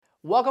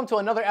Welcome to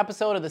another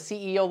episode of the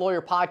CEO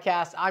Lawyer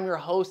Podcast. I'm your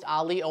host,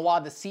 Ali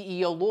Awad, the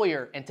CEO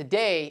Lawyer, and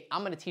today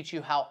I'm going to teach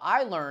you how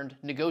I learned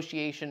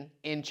negotiation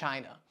in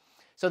China.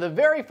 So the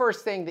very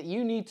first thing that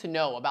you need to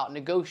know about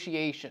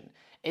negotiation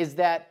is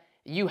that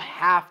you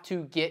have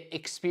to get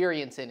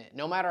experience in it.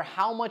 No matter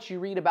how much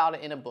you read about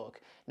it in a book,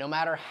 no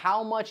matter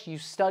how much you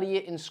study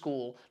it in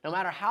school, no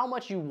matter how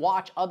much you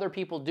watch other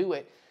people do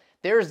it,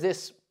 there's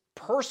this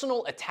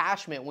personal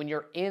attachment when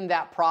you're in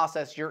that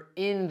process, you're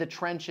in the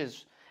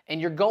trenches, and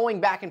you're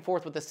going back and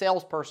forth with the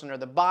salesperson or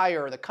the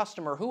buyer or the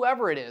customer,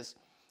 whoever it is.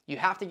 You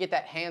have to get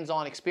that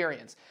hands-on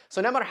experience. So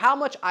no matter how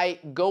much I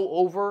go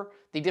over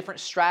the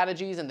different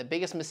strategies and the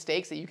biggest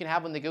mistakes that you can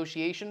have with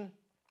negotiation,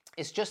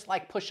 it's just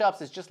like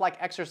push-ups, it's just like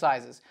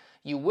exercises.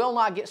 You will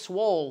not get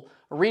swole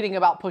reading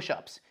about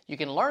push-ups. You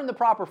can learn the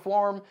proper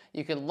form,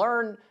 you can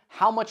learn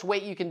how much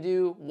weight you can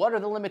do, what are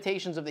the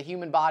limitations of the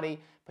human body,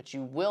 but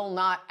you will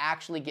not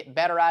actually get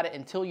better at it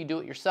until you do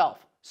it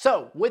yourself.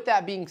 So with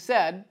that being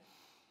said,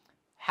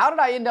 how did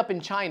I end up in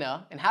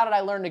China, and how did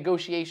I learn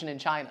negotiation in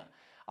China?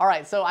 All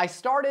right, so I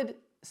started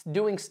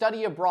doing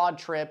study abroad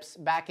trips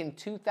back in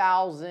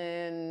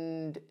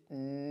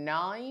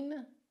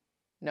 2009?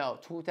 No,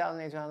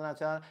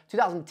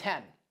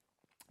 2010.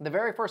 The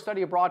very first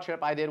study abroad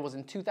trip I did was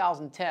in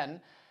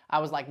 2010. I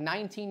was like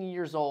 19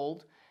 years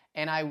old,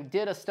 and I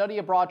did a study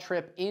abroad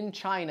trip in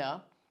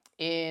China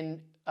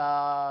in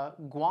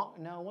Zhengzhou.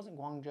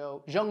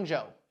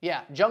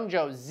 Yeah,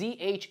 Zhengzhou,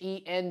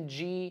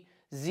 Zhengzhou,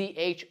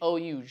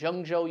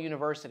 Zhengzhou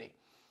University.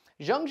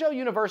 Zhengzhou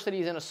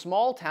University is in a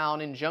small town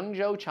in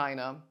Zhengzhou,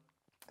 China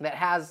that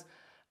has,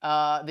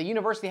 the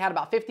university had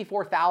about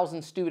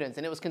 54,000 students,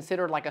 and it was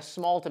considered like a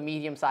small to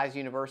medium-sized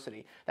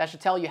university. That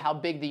should tell you how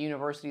big the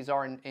universities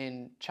are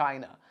in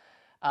China.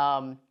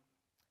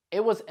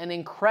 It was an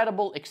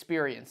incredible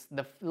experience.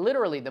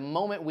 Literally, the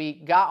moment we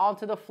got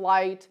onto the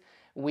flight,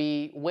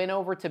 we went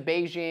over to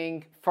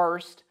Beijing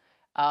first.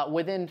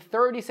 Within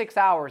 36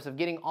 hours of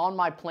getting on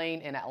my plane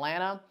in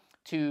Atlanta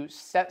to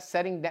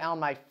setting down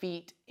my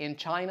feet in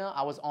China,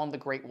 I was on the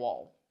Great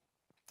Wall.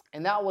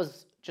 And that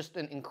was just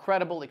an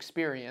incredible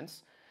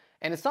experience.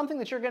 And it's something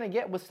that you're going to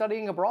get with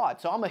studying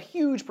abroad. So I'm a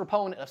huge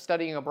proponent of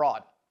studying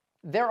abroad.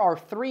 There are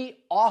 3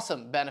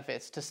 awesome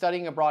benefits to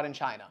studying abroad in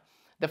China.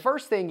 The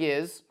first thing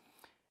is,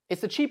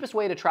 it's the cheapest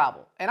way to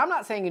travel. And I'm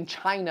not saying in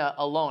China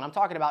alone, I'm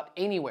talking about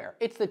anywhere.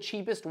 It's the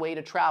cheapest way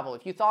to travel.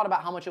 If you thought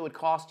about how much it would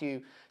cost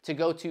you to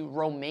go to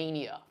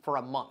Romania for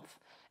a month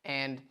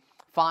and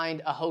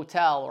find a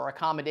hotel or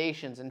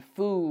accommodations and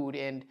food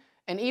and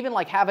even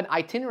like have an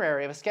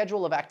itinerary of a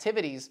schedule of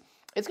activities,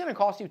 it's going to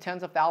cost you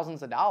tens of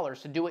thousands of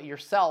dollars to do it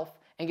yourself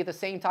and get the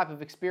same type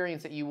of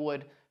experience that you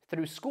would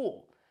through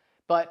school.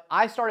 But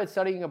I started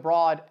studying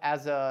abroad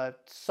as a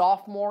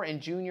sophomore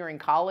and junior in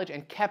college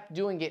and kept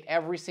doing it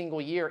every single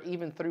year,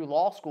 even through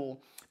law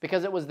school,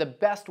 because it was the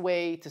best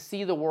way to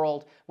see the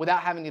world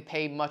without having to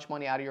pay much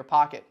money out of your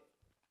pocket.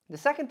 The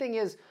second thing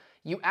is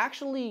you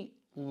actually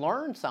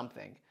learn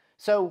something.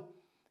 So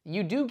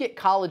you do get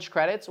college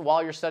credits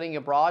while you're studying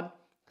abroad,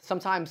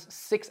 sometimes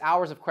 6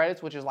 hours of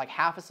credits, which is like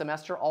half a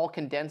semester, all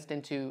condensed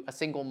into a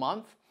single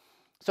month.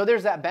 So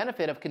there's that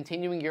benefit of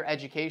continuing your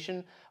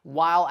education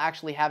while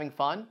actually having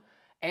fun.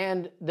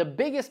 And the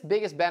biggest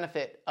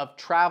benefit of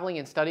traveling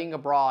and studying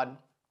abroad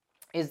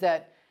is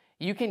that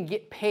you can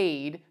get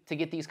paid to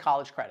get these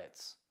college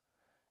credits.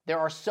 There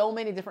are so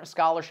many different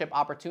scholarship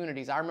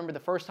opportunities. I remember the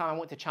first time I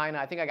went to China,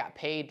 I think I got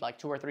paid like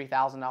 $2,000 or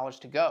 $3,000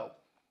 to go.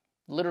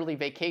 Literally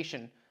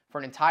vacation for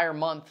an entire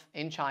month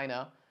in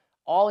China,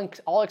 all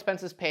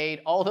expenses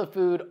paid, all the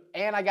food,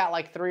 and I got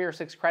like 3 or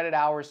 6 credit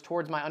hours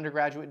towards my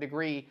undergraduate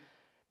degree.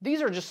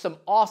 These are just some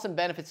awesome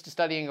benefits to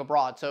studying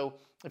abroad. So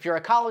if you're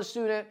a college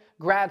student,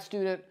 grad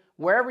student,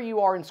 wherever you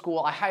are in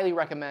school, I highly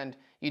recommend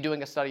you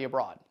doing a study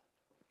abroad.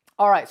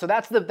 All right, so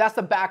that's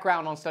the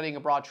background on studying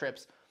abroad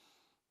trips.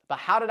 But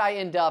how did I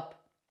end up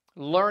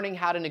learning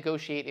how to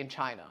negotiate in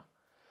China?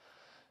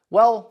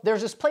 Well,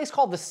 there's this place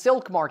called the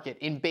Silk Market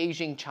in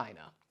Beijing,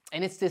 China.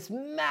 And it's this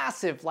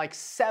massive, like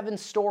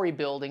 7-story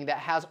building that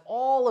has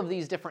all of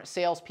these different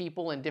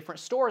salespeople and different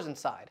stores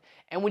inside.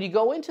 And when you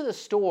go into the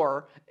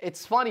store,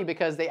 it's funny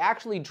because they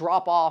actually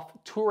drop off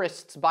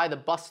tourists by the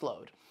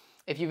busload.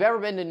 If you've ever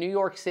been to New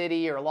York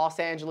City or Los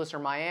Angeles or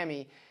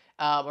Miami,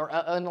 or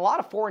in a lot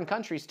of foreign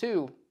countries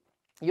too,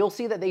 you'll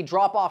see that they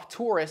drop off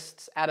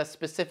tourists at a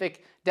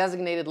specific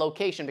designated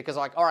location because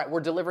like, all right, we're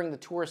delivering the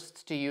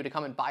tourists to you to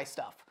come and buy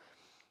stuff.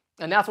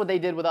 And that's what they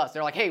did with us.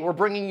 They're like, hey, we're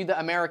bringing you the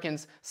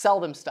Americans, sell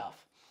them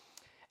stuff.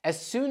 As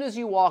soon as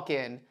you walk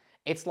in,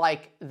 it's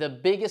like the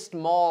biggest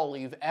mall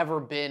you've ever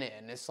been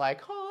in. It's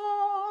like,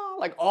 ah,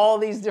 like all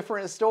these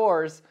different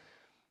stores.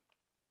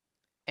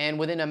 And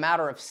within a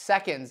matter of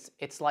seconds,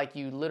 it's like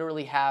you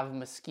literally have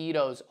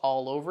mosquitoes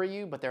all over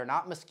you, but they're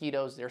not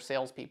mosquitoes, they're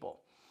salespeople.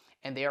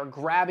 And they are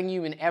grabbing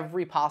you in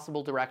every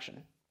possible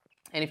direction.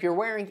 And if you're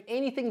wearing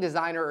anything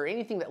designer or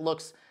anything that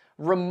looks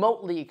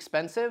remotely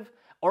expensive,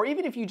 or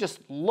even if you just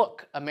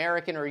look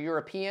American or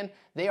European,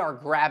 they are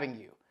grabbing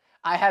you.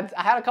 I had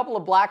a couple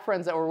of black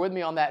friends that were with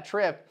me on that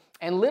trip,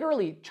 And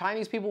literally,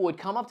 Chinese people would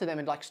come up to them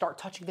and like start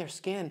touching their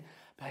skin,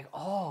 be like,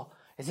 "Oh,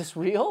 is this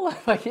real?"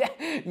 Like,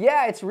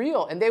 yeah, it's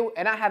real. And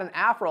I had an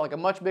afro, like a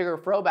much bigger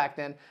fro back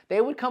then.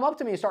 They would come up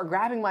to me and start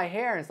grabbing my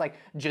hair, and it's like,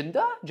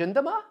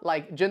 "Jinda ma?"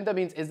 Like, jinda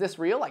means, "Is this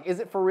real?" Like, "Is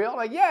it for real?" I'm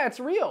like, "Yeah, it's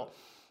real."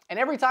 And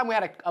every time we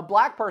had a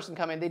black person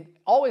come in, they'd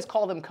always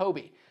call them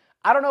Kobe.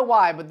 I don't know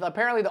why, but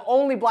apparently the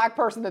only black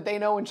person that they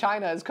know in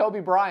China is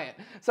Kobe Bryant.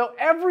 So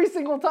every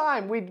single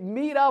time we'd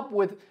meet up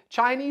with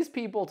Chinese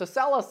people to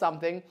sell us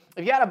something,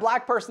 if you had a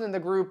black person in the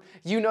group,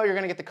 you know you're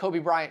gonna get the Kobe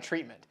Bryant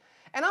treatment.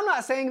 And I'm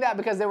not saying that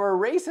because they were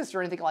racist or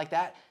anything like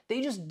that.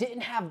 They just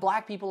didn't have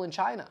black people in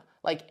China.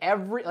 Like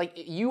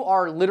you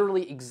are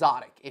literally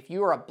exotic. If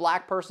you are a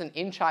black person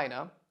in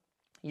China,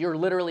 you're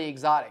literally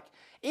exotic.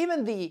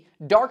 Even the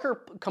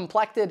darker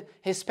complected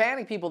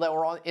Hispanic people that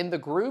were in the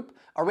group,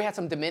 or we had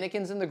some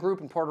Dominicans in the group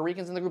and Puerto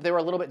Ricans in the group, they were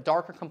a little bit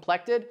darker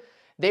complected.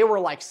 They were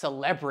like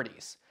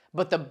celebrities.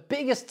 But the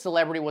biggest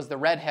celebrity was the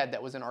redhead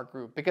that was in our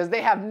group because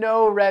they have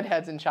no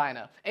redheads in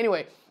China.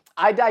 Anyway,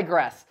 I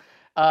digress.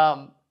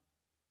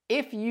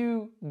 If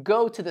you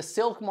go to the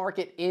silk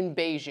market in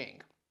Beijing,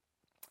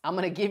 I'm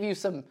going to give you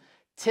some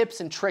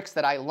tips and tricks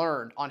that I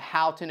learned on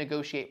how to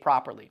negotiate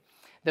properly.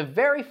 The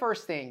very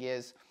first thing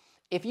is,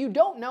 if you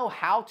don't know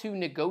how to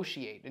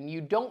negotiate and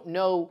you don't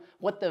know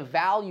what the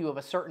value of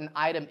a certain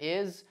item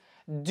is,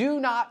 do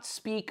not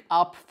speak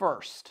up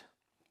first.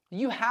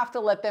 You have to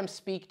let them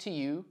speak to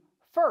you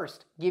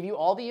first, give you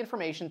all the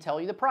information, tell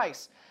you the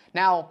price.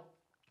 Now,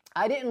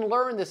 I didn't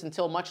learn this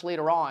until much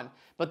later on,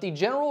 but the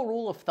general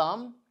rule of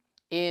thumb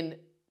in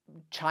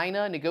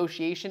China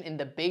negotiation in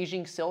the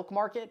Beijing silk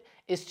market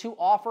is to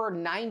offer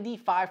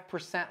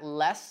 95%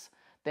 less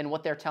than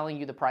what they're telling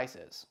you the price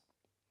is.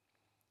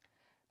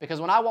 Because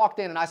when I walked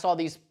in and I saw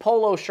these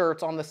polo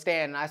shirts on the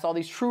stand, and I saw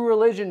these True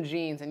Religion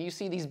jeans, and you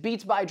see these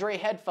Beats by Dre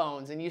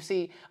headphones, and you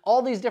see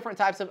all these different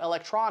types of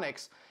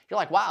electronics, you're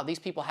like, wow, these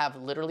people have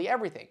literally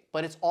everything,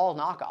 but it's all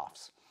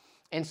knockoffs.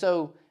 And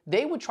so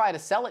they would try to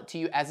sell it to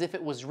you as if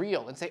it was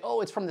real and say,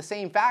 oh, it's from the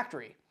same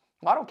factory.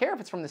 Well, I don't care if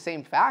it's from the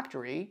same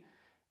factory.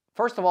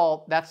 First of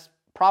all, that's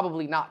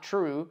probably not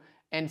true.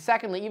 And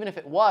secondly, even if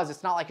it was,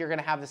 it's not like you're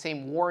gonna have the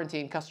same warranty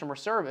and customer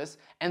service.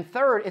 And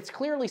third, it's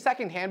clearly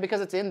secondhand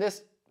because it's in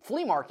this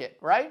flea market,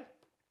 right?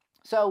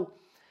 So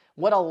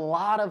what a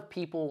lot of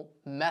people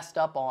messed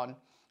up on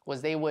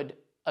was they would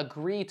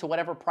agree to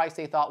whatever price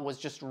they thought was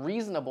just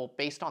reasonable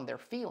based on their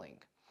feeling.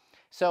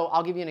 So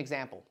I'll give you an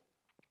example.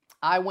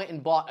 I went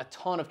and bought a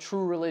ton of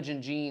True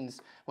Religion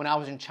jeans when I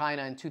was in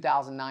China in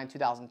 2009,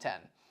 2010.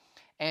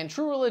 And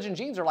True Religion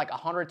jeans are like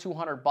 $100,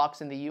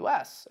 $200 in the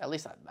US. At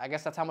least I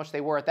guess that's how much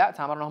they were at that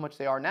time. I don't know how much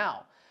they are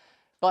now.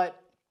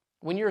 But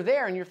when you're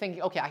there and you're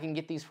thinking, okay, I can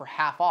get these for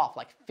half off,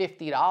 like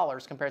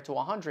 $50 compared to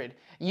 $100,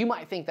 you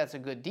might think that's a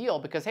good deal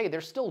because, hey, they're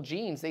still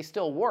jeans, they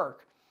still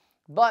work,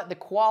 but the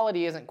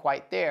quality isn't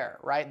quite there,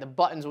 right? The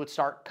buttons would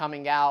start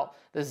coming out,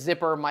 the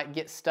zipper might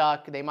get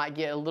stuck, they might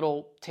get a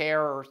little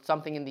tear or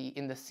something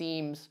in the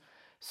seams.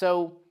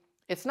 So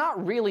it's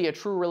not really a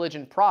True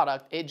Religion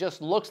product, it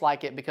just looks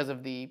like it because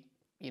of the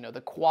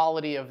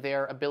quality of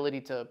their ability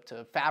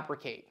to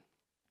fabricate.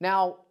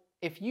 Now,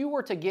 if you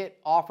were to get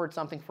offered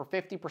something for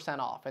 50%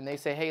 off and they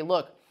say, hey,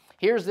 look,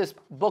 here's this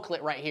booklet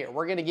right here.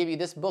 We're gonna give you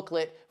this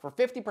booklet for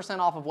 50%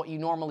 off of what you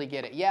normally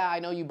get it. Yeah, I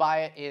know you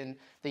buy it in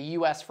the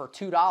US for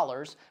 $2,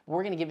 but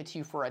we're gonna give it to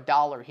you for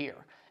 $1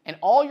 here. And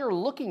all you're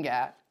looking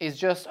at is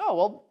just, oh,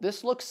 well,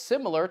 this looks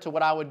similar to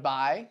what I would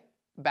buy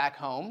back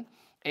home.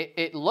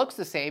 It looks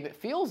the same, it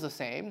feels the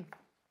same.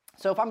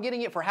 So if I'm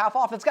getting it for half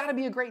off, it's gotta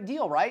be a great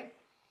deal, right?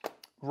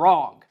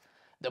 Wrong.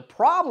 The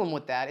problem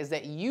with that is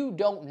that you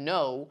don't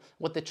know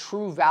what the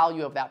true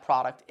value of that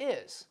product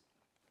is.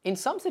 In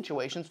some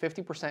situations,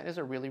 50% is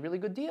a really, really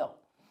good deal.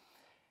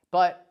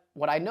 But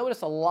what I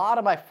noticed a lot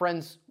of my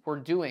friends were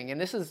doing,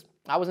 and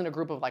I was in a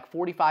group of like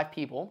 45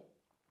 people,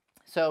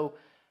 so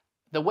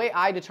the way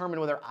I determined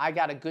whether I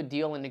got a good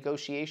deal in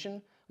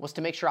negotiation was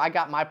to make sure I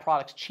got my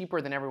products cheaper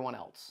than everyone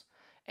else.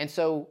 And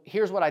so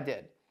here's what I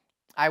did.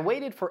 I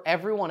waited for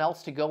everyone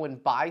else to go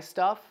and buy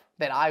stuff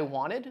that I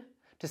wanted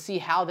to see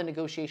how the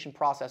negotiation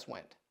process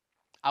went.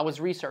 I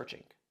was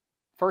researching.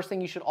 First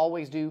thing you should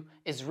always do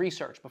is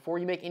research. Before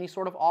you make any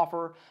sort of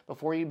offer,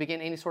 before you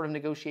begin any sort of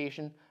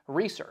negotiation,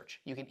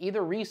 research. You can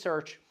either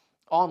research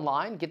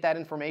online, get that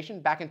information.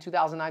 Back in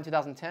 2009,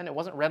 2010, it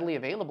wasn't readily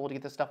available to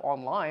get this stuff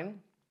online.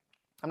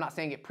 I'm not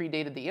saying it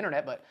predated the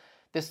internet, but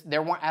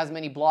there weren't as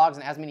many blogs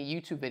and as many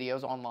YouTube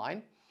videos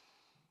online.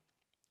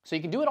 So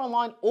you can do it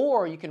online,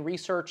 or you can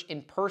research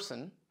in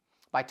person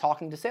by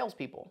talking to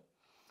salespeople.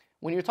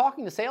 When you're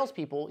talking to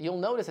salespeople, you'll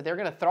notice that they're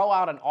going to throw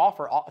out an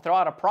offer, throw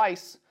out a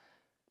price,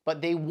 but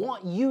they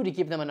want you to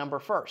give them a number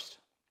first.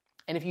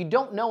 And if you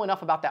don't know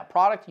enough about that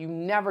product, you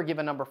never give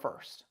a number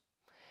first.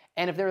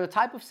 And if they're the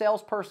type of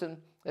salesperson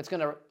that's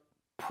going to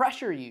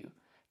pressure you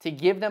to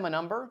give them a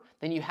number,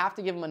 then you have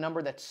to give them a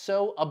number that's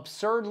so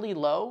absurdly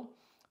low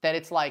that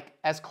it's like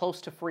as close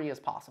to free as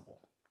possible.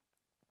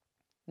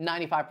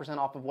 95%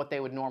 off of what they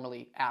would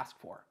normally ask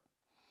for.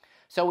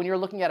 So when you're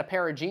looking at a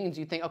pair of jeans,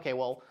 you think, okay,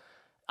 well,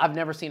 I've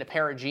never seen a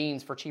pair of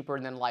jeans for cheaper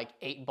than like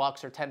 $8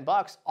 or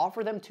 $10.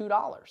 Offer them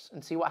 $2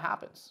 and see what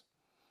happens.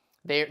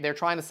 They're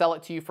trying to sell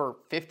it to you for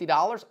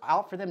 $50.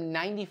 Offer them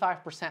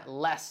 95%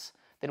 less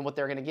than what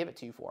they're going to give it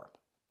to you for.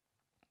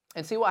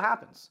 And see what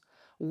happens.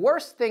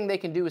 Worst thing they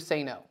can do is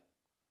say no.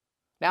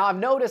 Now, I've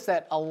noticed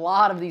that a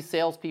lot of these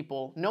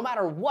salespeople, no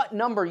matter what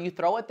number you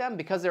throw at them,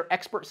 because they're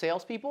expert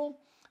salespeople,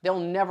 they'll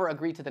never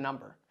agree to the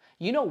number.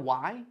 You know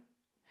why?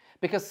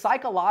 Because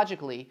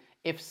psychologically,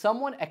 if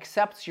someone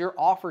accepts your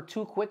offer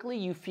too quickly,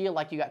 you feel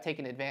like you got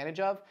taken advantage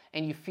of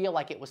and you feel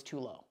like it was too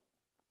low.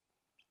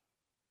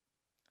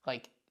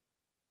 Like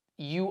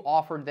you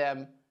offered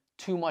them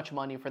too much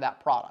money for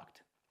that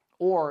product,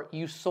 or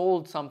you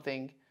sold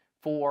something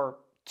for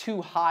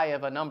too high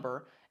of a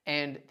number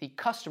and the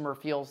customer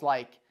feels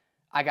like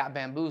I got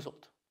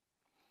bamboozled.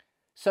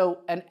 So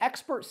an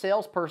expert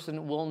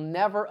salesperson will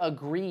never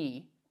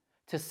agree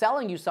to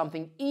selling you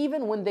something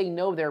even when they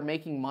know they're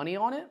making money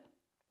on it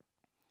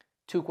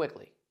too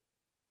quickly.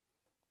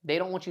 They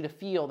don't want you to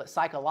feel that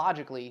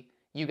psychologically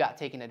you got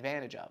taken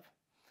advantage of.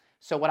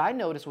 So what I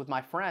noticed with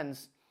my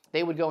friends,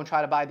 they would go and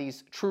try to buy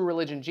these True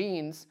Religion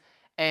jeans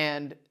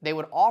and they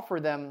would offer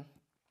them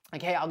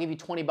like, hey, I'll give you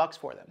 $20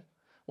 for them.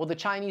 Well, the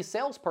Chinese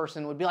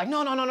salesperson would be like,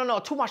 no,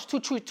 too much, too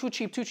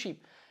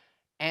cheap.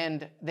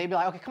 And they'd be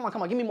like, okay, come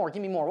on, give me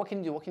more. What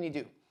can you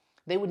do?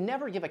 They would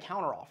never give a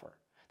counteroffer.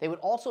 They would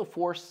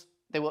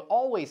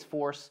always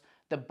force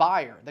the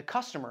buyer, the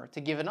customer, to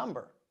give a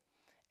number.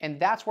 And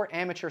that's where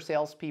amateur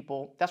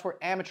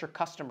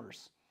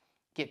customers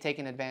get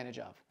taken advantage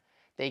of.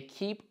 They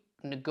keep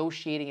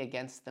negotiating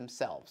against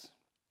themselves.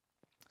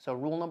 So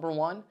rule number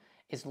 1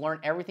 is learn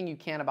everything you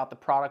can about the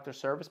product or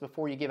service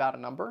before you give out a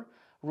number.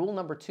 Rule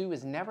number 2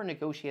 is never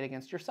negotiate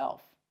against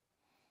yourself.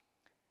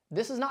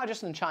 This is not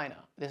just in China.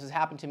 This has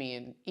happened to me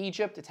in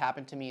Egypt. It's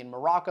happened to me in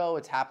Morocco.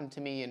 It's happened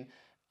to me in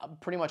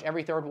pretty much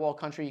every third world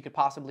country you could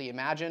possibly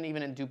imagine,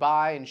 even in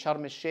Dubai, in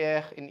Sharm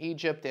el-Sheikh, in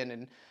Egypt, and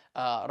in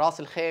Ras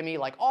Al Khaimah,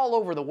 like all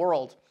over the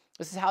world.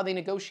 This is how they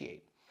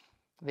negotiate.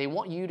 They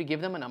want you to give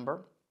them a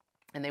number,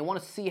 and they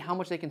want to see how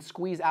much they can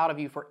squeeze out of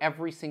you for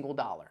every single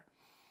dollar.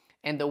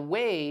 And the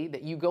way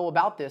that you go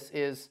about this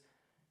is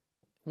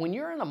when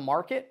you're in a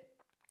market,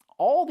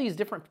 all these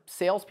different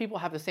salespeople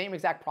have the same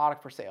exact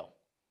product for sale.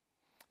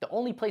 The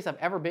only place I've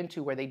ever been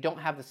to where they don't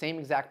have the same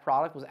exact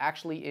product was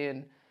actually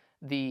in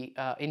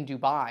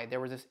Dubai. There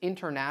was this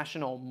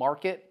international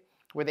market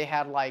where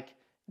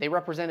they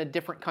represented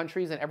different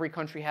countries and every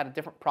country had a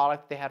different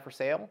product they had for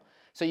sale.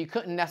 So you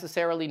couldn't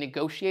necessarily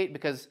negotiate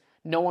because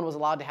no one was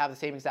allowed to have the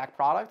same exact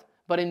product.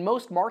 But in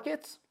most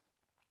markets,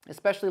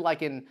 especially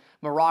like in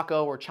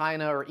Morocco or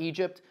China or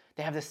Egypt,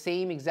 they have the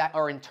same exact,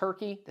 or in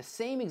Turkey, the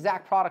same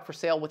exact product for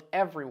sale with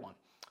everyone.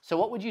 So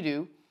what would you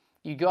do?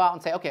 You go out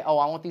and say, okay, I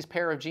want these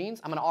pair of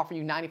jeans. I'm going to offer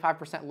you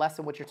 95% less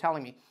than what you're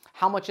telling me.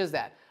 How much is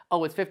that?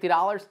 Oh, it's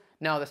 $50?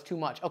 No, that's too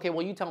much. Okay,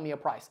 well, you tell me a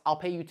price. I'll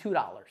pay you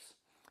 $2.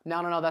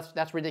 No,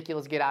 that's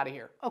ridiculous. Get out of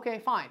here. Okay,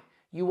 fine.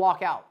 You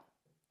walk out.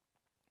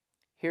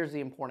 Here's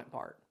the important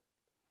part.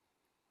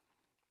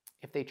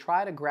 If they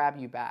try to grab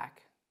you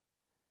back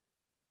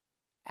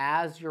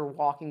as you're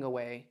walking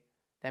away,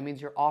 that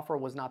means your offer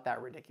was not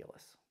that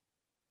ridiculous.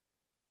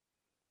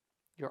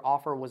 Your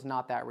offer was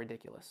not that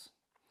ridiculous.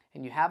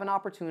 And you have an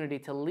opportunity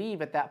to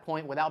leave at that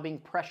point without being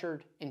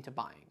pressured into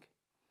buying.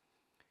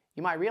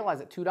 You might realize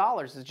that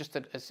 $2 is just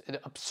an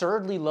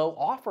absurdly low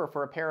offer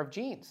for a pair of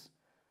jeans.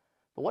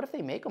 But what if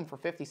they make them for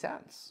 50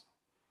 cents?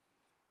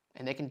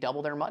 And they can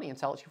double their money and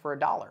sell it to you for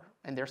 $1.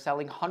 And they're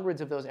selling hundreds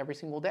of those every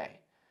single day.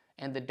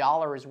 And the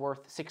dollar is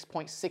worth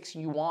 6.6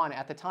 yuan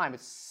at the time.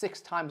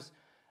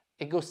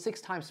 It goes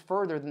 6 times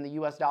further than the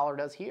US dollar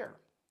does here.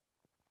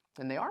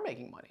 And they are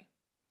making money.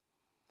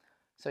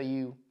 So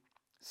you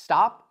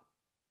stop,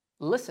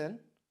 listen,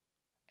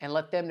 and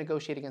let them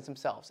negotiate against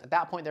themselves. At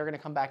that point, they're going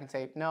to come back and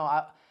say,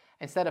 no,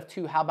 instead of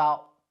 2, how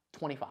about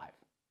 25?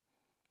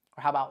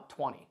 Or how about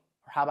 20?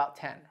 Or how about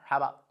 10? Or how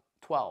about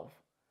 12?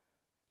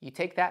 You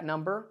take that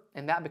number,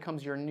 and that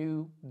becomes your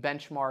new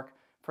benchmark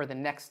for the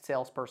next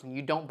salesperson.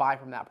 You don't buy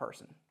from that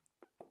person.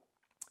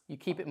 You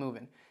keep it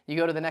moving. You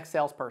go to the next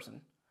salesperson,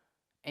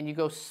 and you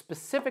go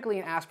specifically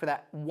and ask for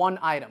that one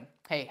item.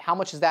 Hey, how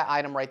much is that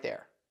item right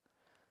there?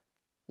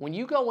 When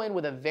you go in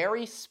with a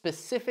very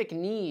specific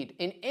need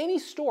in any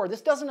store,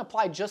 this doesn't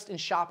apply just in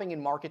shopping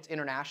and markets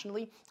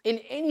internationally, in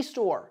any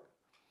store,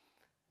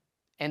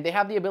 and they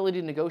have the ability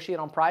to negotiate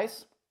on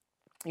price,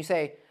 you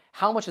say,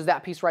 how much is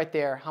that piece right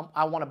there?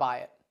 I want to buy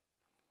it.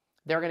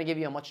 They're going to give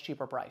you a much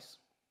cheaper price.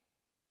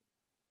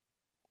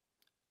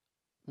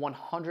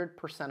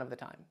 100% of the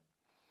time.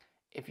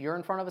 If you're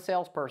in front of a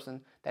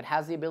salesperson that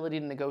has the ability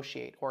to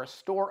negotiate, or a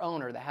store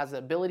owner that has the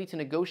ability to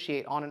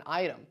negotiate on an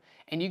item,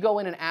 and you go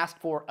in and ask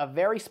for a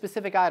very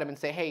specific item and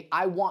say, hey,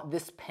 I want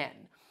this pen.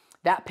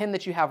 That pen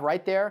that you have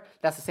right there,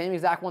 that's the same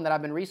exact one that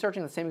I've been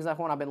researching, the same exact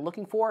one I've been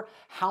looking for.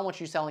 How much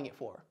are you selling it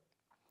for?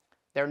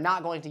 They're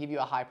not going to give you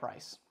a high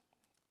price.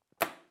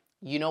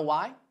 You know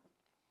why?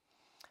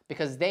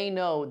 Because they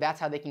know that's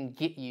how they can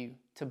get you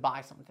to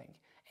buy something.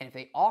 And if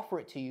they offer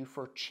it to you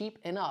for cheap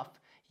enough,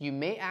 you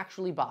may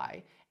actually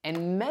buy,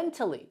 And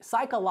mentally,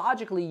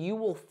 psychologically, you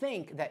will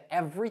think that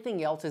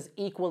everything else is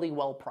equally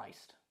well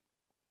priced.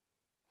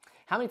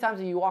 How many times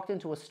have you walked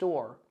into a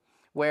store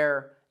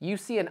where you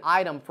see an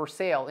item for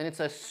sale and it's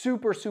a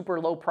super, super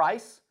low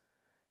price,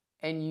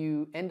 and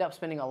you end up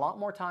spending a lot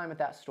more time at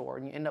that store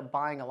and you end up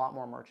buying a lot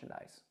more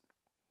merchandise?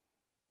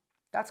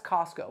 That's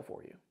Costco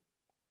for you.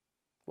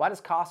 Why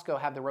does Costco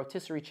have the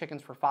rotisserie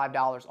chickens for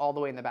 $5 all the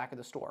way in the back of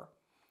the store?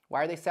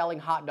 Why are they selling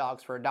hot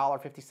dogs for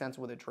 $1.50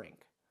 with a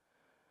drink?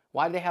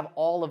 Why do they have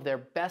all of their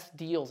best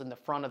deals in the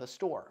front of the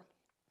store?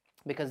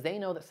 Because they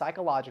know that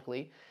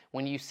psychologically,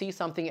 when you see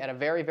something at a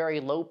very, very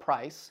low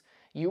price,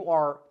 you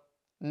are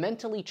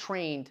mentally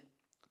trained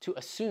to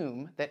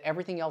assume that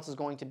everything else is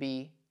going to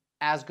be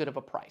as good of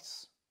a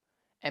price.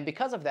 And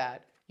because of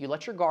that, you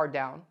let your guard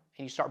down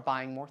and you start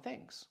buying more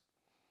things.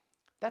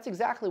 That's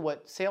exactly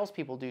what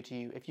salespeople do to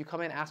you if you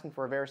come in asking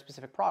for a very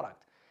specific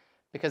product.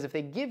 Because if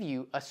they give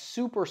you a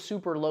super,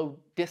 super low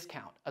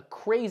discount, a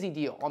crazy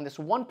deal on this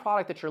one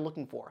product that you're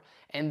looking for,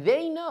 and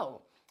they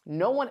know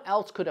no one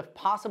else could have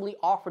possibly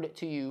offered it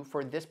to you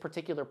for this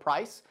particular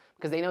price,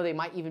 because they know they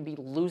might even be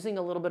losing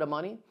a little bit of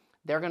money,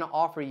 they're going to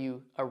offer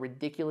you a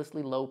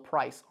ridiculously low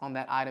price on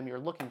that item you're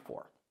looking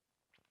for.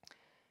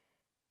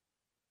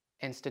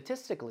 And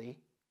statistically,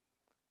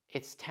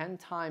 it's 10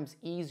 times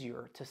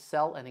easier to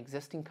sell an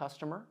existing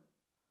customer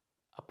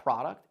a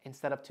product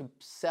instead of to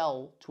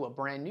sell to a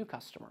brand new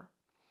customer.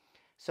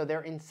 So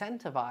they're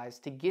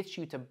incentivized to get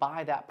you to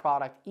buy that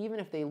product even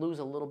if they lose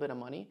a little bit of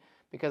money,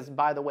 because,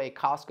 by the way,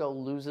 Costco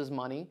loses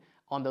money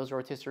on those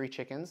rotisserie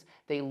chickens.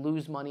 They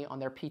lose money on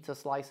their pizza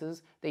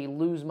slices. They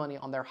lose money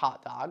on their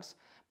hot dogs.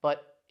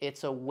 But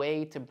it's a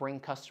way to bring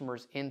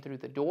customers in through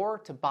the door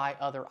to buy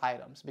other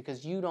items,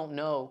 because you don't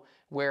know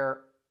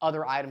where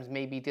other items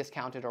may be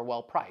discounted or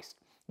well priced.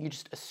 You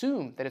just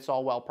assume that it's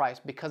all well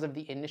priced because of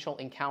the initial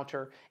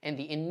encounter and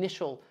the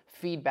initial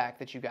feedback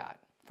that you got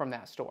from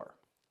that store.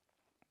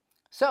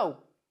 So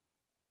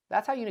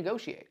that's how you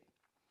negotiate.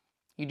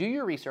 You do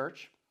your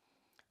research.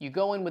 You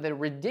go in with a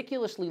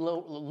ridiculously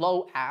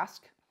low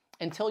ask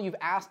until you've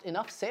asked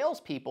enough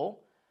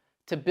salespeople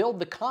to build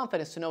the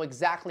confidence to know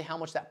exactly how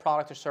much that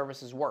product or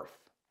service is worth.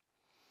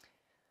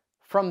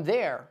 From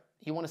there,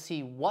 you want to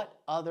see what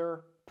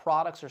other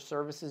products or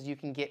services you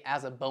can get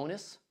as a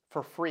bonus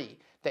for free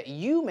that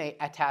you may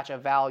attach a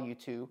value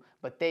to,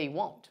 but they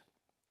won't.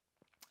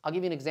 I'll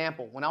give you an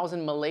example. When I was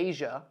in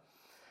Malaysia,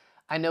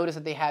 I noticed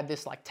that they had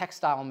this like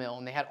textile mill,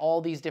 and they had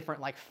all these different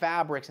like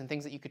fabrics and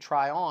things that you could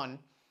try on,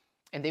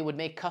 and they would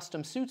make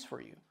custom suits for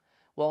you.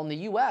 Well, in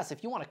the US,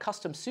 if you want a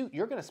custom suit,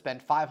 you're going to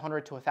spend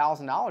 $500 to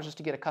 $1,000 just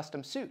to get a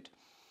custom suit.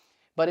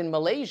 But in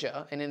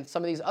Malaysia and in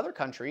some of these other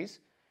countries,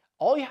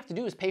 all you have to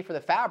do is pay for the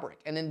fabric,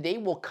 and then they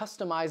will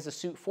customize the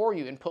suit for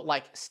you and put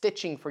like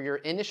stitching for your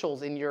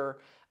initials in your,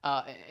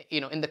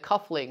 in the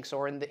cufflinks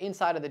or in the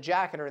inside of the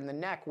jacket or in the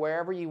neck,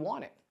 wherever you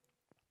want it.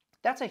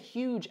 That's a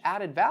huge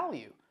added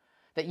value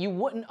that you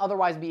wouldn't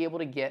otherwise be able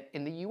to get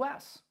in the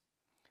US.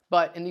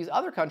 But in these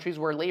other countries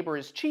where labor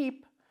is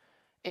cheap,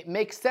 it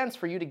makes sense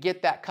for you to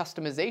get that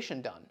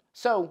customization done.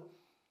 So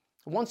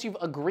once you've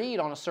agreed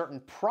on a certain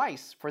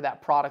price for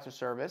that product or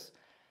service,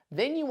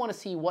 then you want to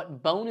see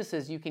what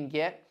bonuses you can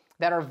get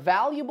that are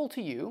valuable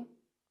to you,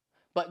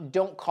 but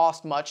don't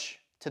cost much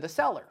to the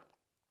seller.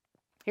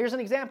 Here's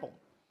an example.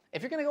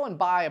 If you're going to go and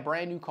buy a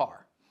brand new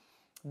car,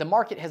 the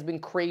market has been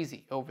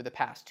crazy over the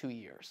past 2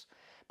 years.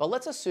 But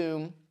let's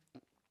assume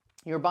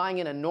you're buying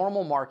in a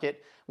normal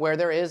market where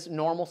there is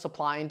normal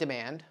supply and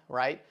demand,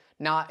 right?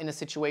 Not in a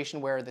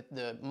situation where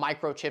the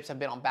microchips have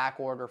been on back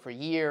order for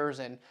years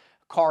and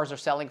cars are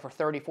selling for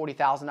 $30,000,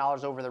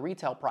 $40,000 over the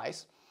retail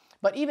price.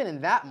 But even in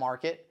that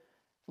market,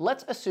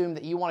 let's assume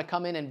that you want to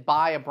come in and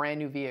buy a brand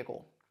new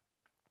vehicle.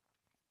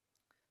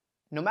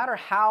 No matter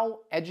how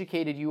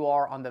educated you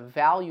are on the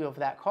value of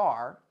that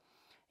car,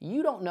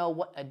 you don't know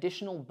what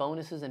additional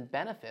bonuses and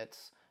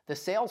benefits the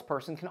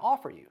salesperson can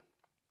offer you.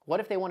 What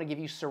if they want to give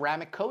you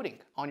ceramic coating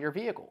on your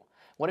vehicle?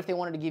 What if they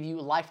wanted to give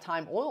you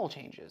lifetime oil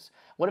changes?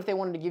 What if they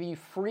wanted to give you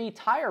free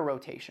tire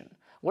rotation?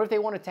 What if they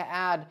wanted to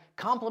add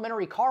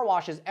complimentary car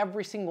washes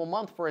every single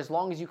month for as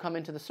long as you come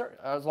into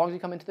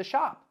the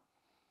shop?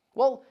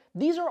 Well,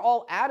 these are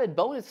all added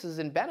bonuses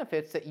and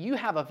benefits that you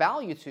have a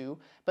value to,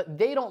 but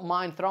they don't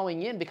mind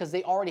throwing in because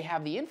they already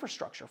have the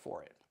infrastructure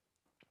for it.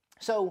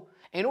 So,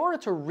 in order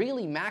to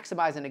really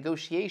maximize a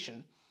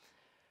negotiation,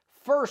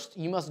 first,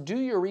 you must do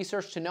your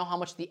research to know how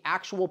much the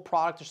actual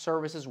product or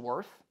service is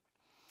worth.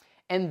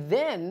 And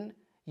then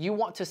you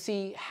want to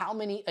see how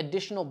many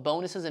additional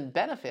bonuses and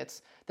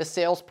benefits the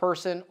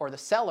salesperson or the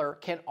seller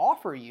can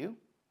offer you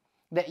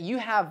that you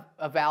have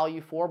a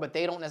value for, but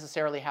they don't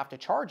necessarily have to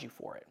charge you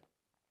for it.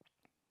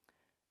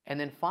 And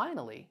then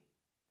finally,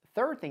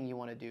 the third thing you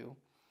want to do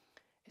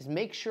is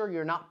make sure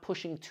you're not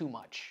pushing too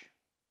much.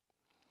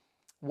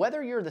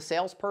 Whether you're the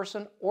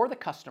salesperson or the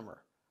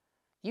customer,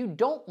 you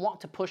don't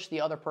want to push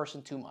the other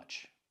person too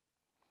much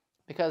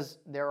because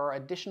there are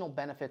additional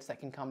benefits that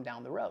can come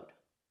down the road.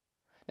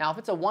 Now, if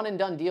it's a one and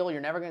done deal, you're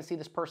never going to see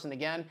this person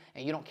again,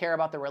 and you don't care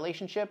about the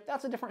relationship,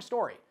 that's a different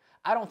story.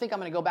 I don't think I'm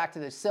going to go back to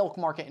the silk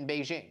market in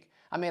Beijing.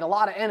 I made a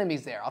lot of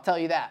enemies there, I'll tell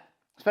you that.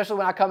 Especially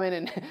when I come in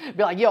and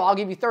be like, yo, I'll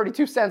give you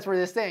 32 cents for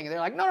this thing. And they're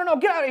like, no, no, no,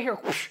 get out of here.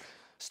 Whoosh,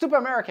 stupid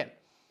American.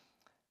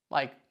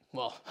 Like,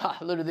 well,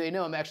 little do they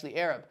know I'm actually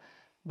Arab.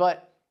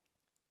 But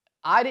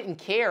I didn't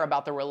care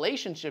about the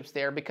relationships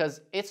there because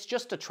it's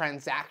just a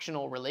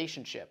transactional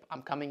relationship.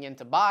 I'm coming in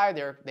to buy,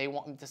 they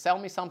want to sell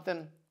me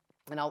something,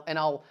 and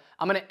I'm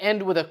going to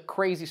end with a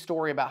crazy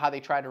story about how they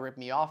tried to rip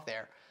me off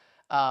there.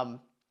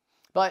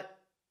 But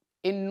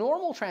in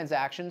normal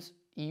transactions,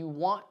 you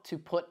want to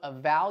put a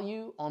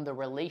value on the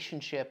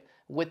relationship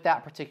with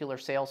that particular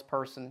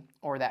salesperson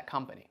or that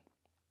company.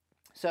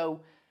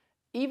 So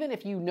even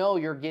if you know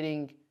you're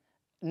getting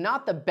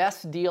not the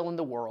best deal in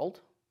the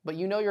world, but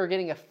you know you're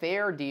getting a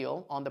fair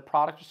deal on the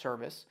product or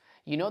service,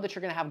 you know that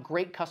you're going to have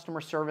great customer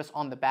service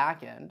on the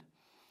back end,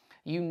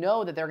 you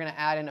know that they're going to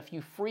add in a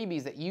few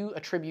freebies that you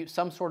attribute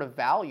some sort of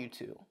value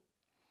to,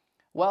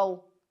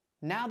 well,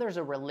 now there's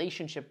a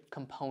relationship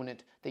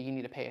component that you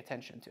need to pay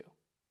attention to.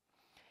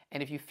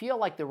 And if you feel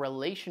like the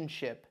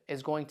relationship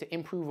is going to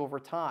improve over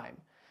time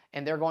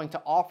and they're going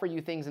to offer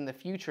you things in the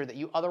future that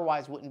you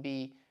otherwise wouldn't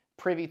be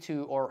privy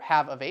to or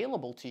have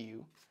available to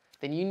you,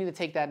 then you need to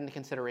take that into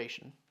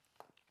consideration.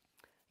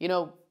 You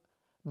know,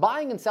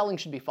 buying and selling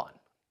should be fun.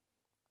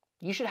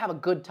 You should have a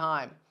good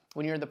time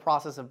when you're in the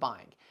process of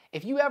buying.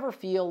 If you ever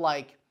feel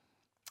like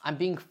I'm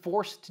being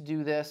forced to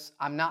do this,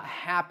 I'm not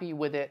happy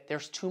with it,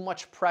 there's too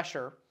much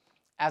pressure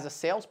as a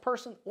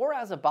salesperson or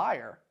as a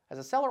buyer, as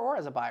a seller or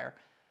as a buyer,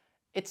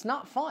 it's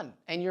not fun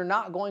and you're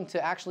not going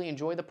to actually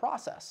enjoy the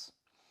process.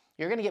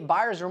 You're going to get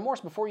buyer's remorse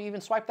before you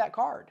even swipe that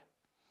card.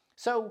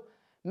 So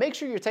make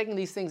sure you're taking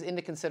these things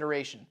into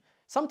consideration.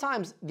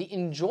 Sometimes the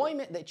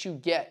enjoyment that you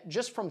get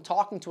just from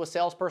talking to a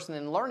salesperson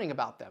and learning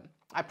about them,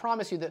 I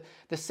promise you that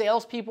the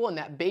salespeople in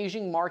that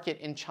Beijing market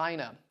in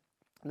China,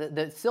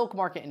 the silk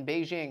market in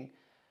Beijing,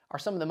 are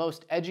some of the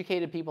most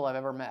educated people I've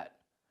ever met.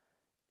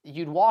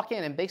 You'd walk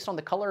in and based on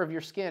the color of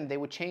your skin, they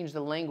would change the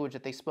language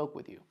that they spoke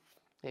with you.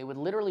 They would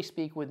literally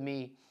speak with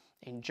me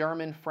in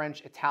German,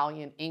 French,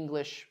 Italian,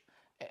 English,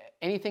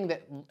 anything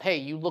that, hey,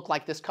 you look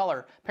like this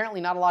color. Apparently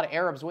not a lot of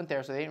Arabs went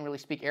there, so they didn't really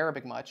speak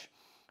Arabic much.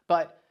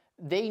 But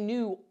they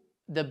knew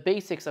the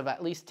basics of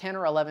at least 10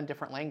 or 11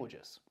 different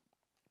languages.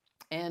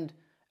 And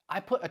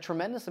I put a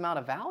tremendous amount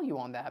of value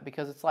on that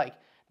because it's like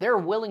they're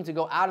willing to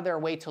go out of their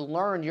way to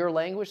learn your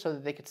language so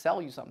that they could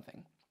sell you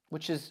something,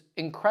 which is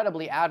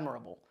incredibly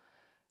admirable.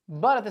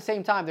 But at the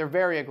same time, they're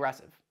very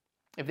aggressive.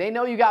 If they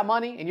know you got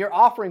money and you're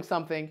offering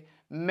something,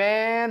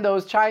 man,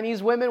 those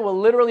Chinese women will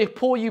literally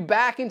pull you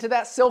back into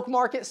that silk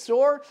market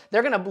store.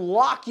 They're going to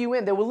block you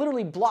in. They will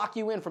literally block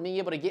you in from being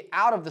able to get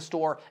out of the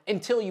store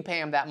until you pay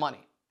them that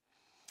money.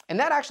 And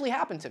that actually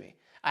happened to me.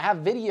 I have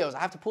videos. I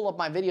have to pull up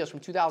my videos from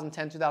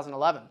 2010,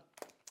 2011.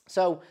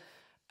 So,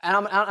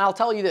 and I'll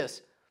tell you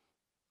this.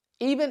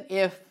 Even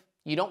if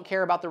you don't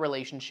care about the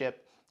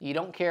relationship, you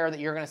don't care that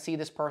you're going to see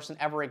this person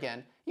ever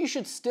again, you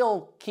should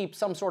still keep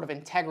some sort of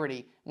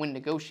integrity when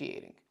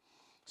negotiating.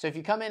 So if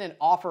you come in and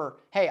offer,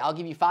 hey, I'll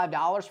give you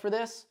 $5 for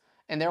this,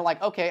 and they're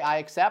like, okay, I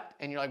accept,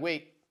 and you're like,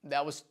 wait,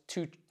 that was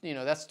too,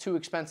 that's too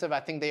expensive. I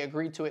think they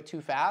agreed to it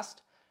too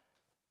fast.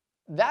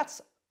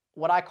 That's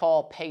what I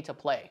call pay to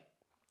play.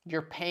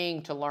 You're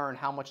paying to learn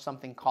how much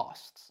something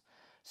costs.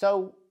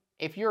 So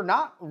if you're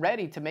not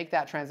ready to make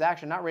that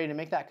transaction, not ready to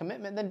make that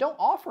commitment, then don't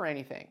offer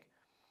anything.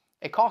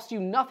 It costs you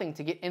nothing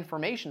to get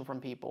information from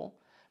people,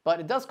 but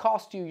it does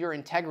cost you your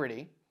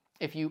integrity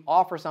if you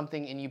offer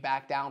something and you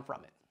back down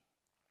from it.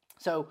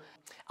 So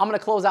I'm going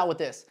to close out with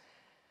this.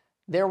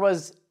 There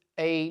was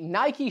a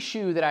Nike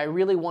shoe that I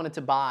really wanted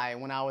to buy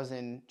when I was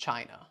in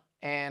China.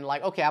 And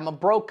like, okay, I'm a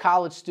broke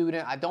college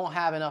student. I don't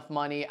have enough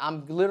money.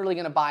 I'm literally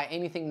going to buy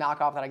anything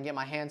knockoff that I can get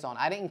my hands on.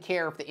 I didn't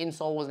care if the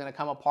insole was going to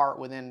come apart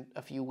within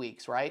a few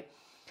weeks, right?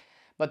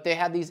 But they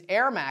had these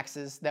Air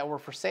Maxes that were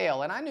for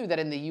sale. And I knew that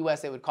in the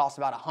US it would cost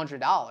about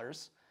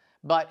 $100.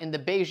 But in the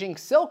Beijing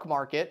silk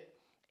market,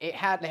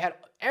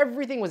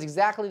 everything was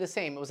exactly the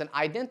same. It was an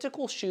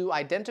identical shoe,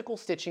 identical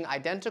stitching,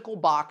 identical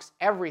box,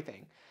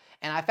 everything.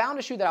 And I found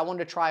a shoe that I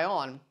wanted to try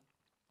on.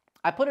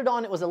 I put it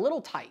on, it was a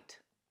little tight.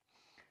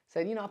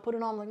 Said, I put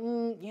it on, like,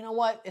 you know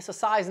what? It's a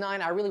size 9.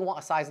 I really want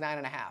a size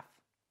 9.5.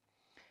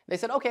 They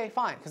said, okay,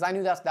 fine, because I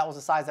knew that was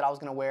the size that I was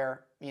going to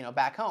wear,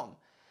 back home.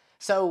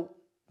 So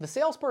the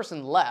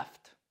salesperson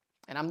left,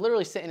 and I'm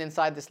literally sitting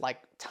inside this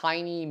like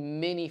tiny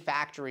mini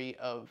factory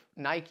of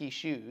Nike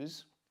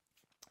shoes.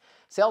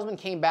 Salesman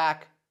came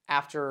back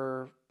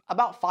after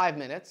about 5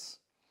 minutes,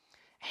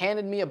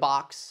 handed me a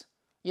box,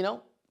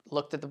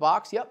 looked at the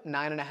box, yep,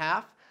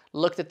 9.5.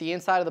 Looked at the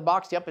inside of the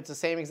box, yep, it's the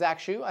same exact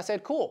shoe. I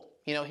said, cool.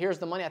 Here's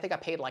the money. I think I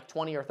paid like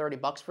 20 or 30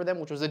 bucks for them,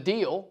 which was a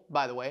deal,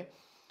 by the way.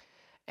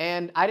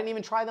 And I didn't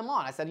even try them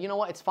on. I said, you know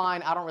what, it's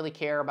fine. I don't really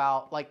care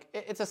about,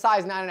 it's a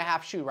size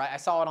 9.5 shoe, right? I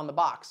saw it on the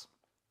box.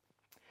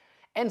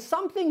 And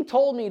something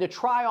told me to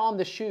try on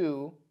the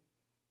shoe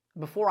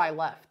before I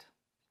left.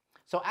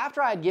 So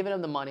after I had given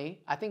him the money,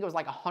 I think it was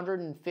like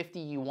 150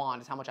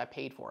 yuan is how much I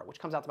paid for it, which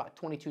comes out to about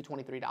 $22,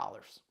 $23.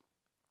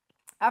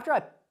 After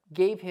I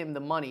gave him the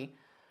money,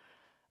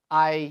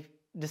 I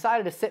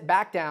decided to sit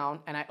back down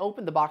and I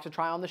opened the box to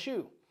try on the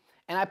shoe.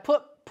 And I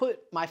put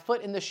my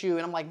foot in the shoe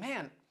and I'm like,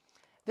 man,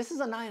 this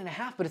is a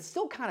 9.5, but it's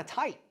still kind of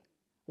tight.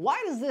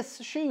 Why does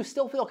this shoe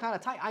still feel kind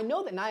of tight? I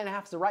know that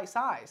 9.5 is the right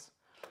size.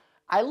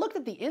 I looked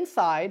at the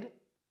inside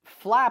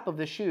flap of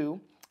the shoe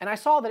and I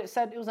saw that it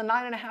said it was a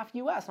 9.5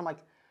 US. I'm like,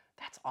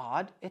 that's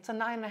odd. It's a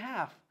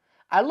 9.5.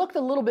 I looked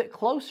a little bit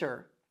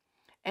closer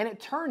and it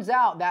turns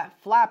out that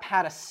flap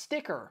had a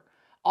sticker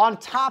on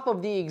top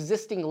of the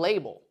existing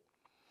label.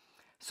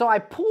 So I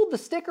pulled the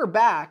sticker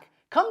back.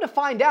 Come to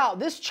find out,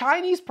 this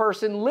Chinese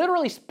person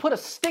literally put a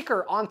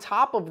sticker on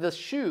top of the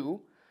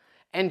shoe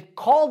and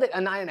called it a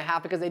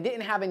 9.5 because they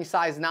didn't have any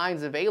size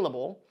 9s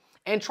available,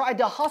 and tried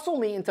to hustle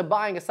me into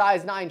buying a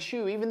size 9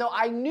 shoe even though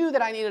I knew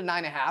that I needed a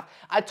 9.5.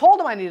 I told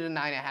him I needed a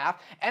 9.5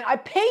 and I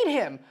paid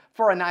him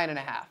for a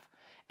 9.5.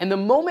 And the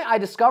moment I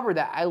discovered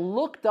that, I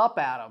looked up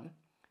at him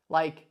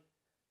like,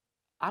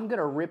 I'm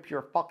gonna rip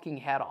your fucking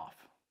head off.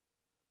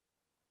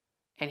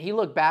 And he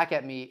looked back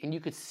at me and you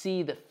could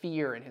see the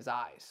fear in his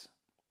eyes.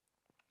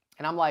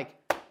 And I'm like,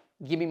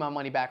 give me my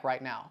money back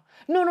right now.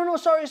 No,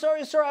 sorry,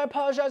 I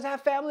apologize, I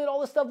have family and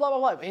all this stuff, blah,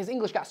 blah, blah. His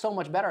English got so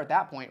much better at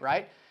that point,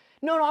 right?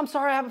 No, I'm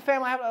sorry, I have a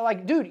family.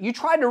 Like, dude, you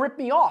tried to rip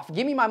me off.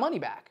 Give me my money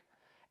back.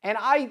 And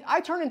I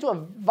turn into a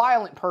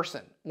violent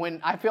person when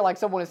I feel like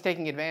someone is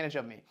taking advantage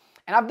of me.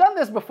 And I've done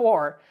this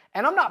before,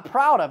 and I'm not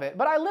proud of it,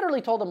 but I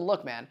literally told him,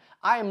 look, man,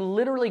 I am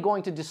literally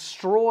going to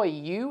destroy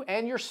you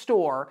and your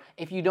store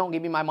if you don't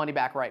give me my money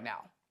back right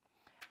now.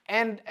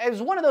 And it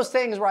was one of those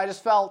things where I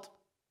just felt,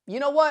 you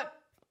know what?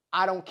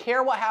 I don't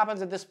care what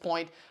happens at this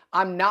point.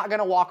 I'm not going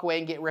to walk away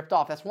and get ripped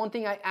off. That's one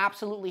thing I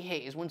absolutely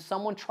hate is when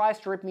someone tries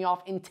to rip me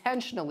off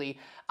intentionally.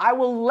 I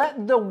will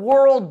let the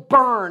world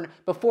burn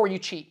before you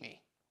cheat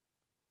me.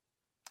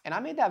 And I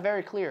made that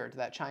very clear to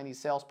that Chinese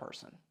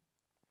salesperson.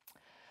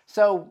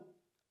 So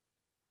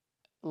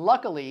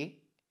luckily,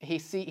 he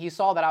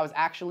saw that I was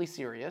actually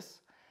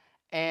serious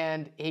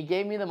and he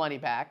gave me the money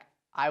back.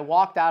 I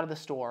walked out of the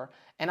store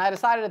and I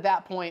decided at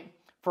that point,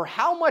 for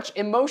how much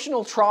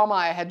emotional trauma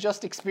I had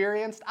just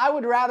experienced, I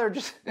would rather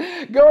just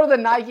go to the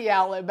Nike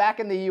outlet back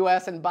in the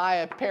US and buy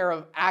a pair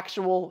of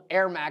actual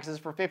Air Maxes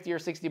for 50 or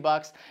 60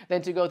 bucks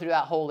than to go through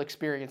that whole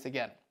experience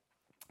again.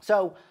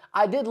 So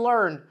I did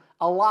learn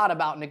a lot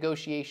about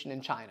negotiation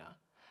in China.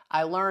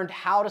 I learned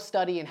how to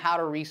study and how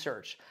to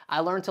research. I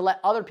learned to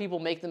let other people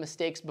make the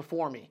mistakes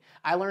before me.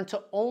 I learned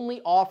to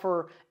only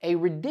offer a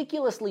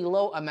ridiculously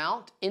low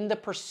amount in the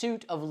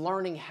pursuit of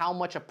learning how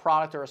much a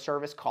product or a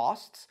service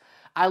costs.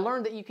 I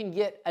learned that you can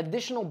get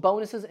additional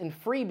bonuses and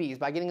freebies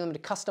by getting them to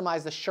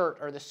customize the shirt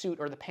or the suit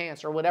or the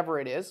pants or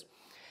whatever it is.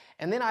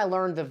 And then I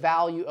learned the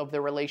value of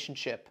the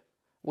relationship,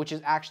 which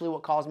is actually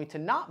what caused me to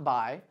not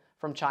buy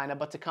from China,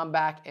 but to come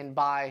back and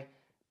buy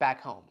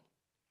back home.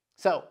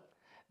 So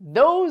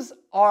those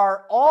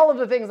are all of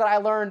the things that I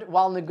learned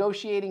while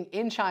negotiating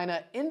in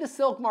China in the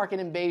silk market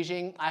in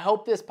Beijing. I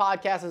hope this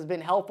podcast has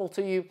been helpful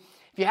to you.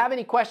 If you have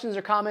any questions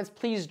or comments,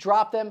 please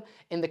drop them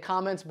in the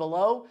comments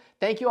below.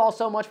 Thank you all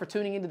so much for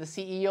tuning into the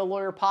CEO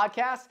Lawyer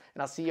Podcast,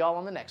 and I'll see you all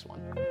on the next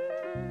one.